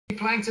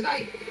playing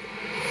today?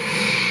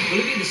 Will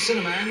it be the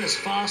Cinnamon, as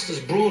fast as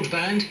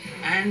broadband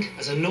and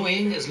as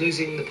annoying as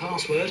losing the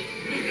password?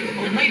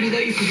 Or maybe though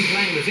you could be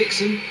playing the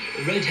Vixen,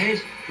 the redhead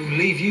who'll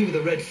leave you with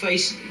a red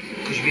face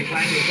because you'll be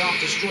playing the Dark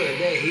Destroyer.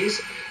 There he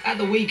is. At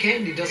the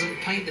weekend, he doesn't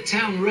paint the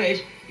town red,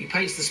 he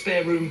paints the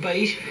spare room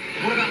beige.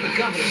 What about the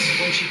governess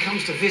when she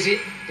comes to visit?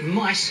 The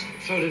mice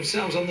throw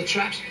themselves on the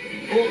traps.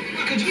 Or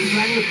could you be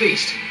playing the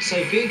Beast,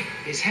 so big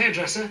his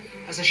hairdresser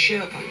has a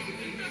Sherpa?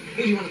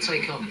 Who do you want to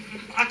take on?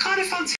 I kind of fancy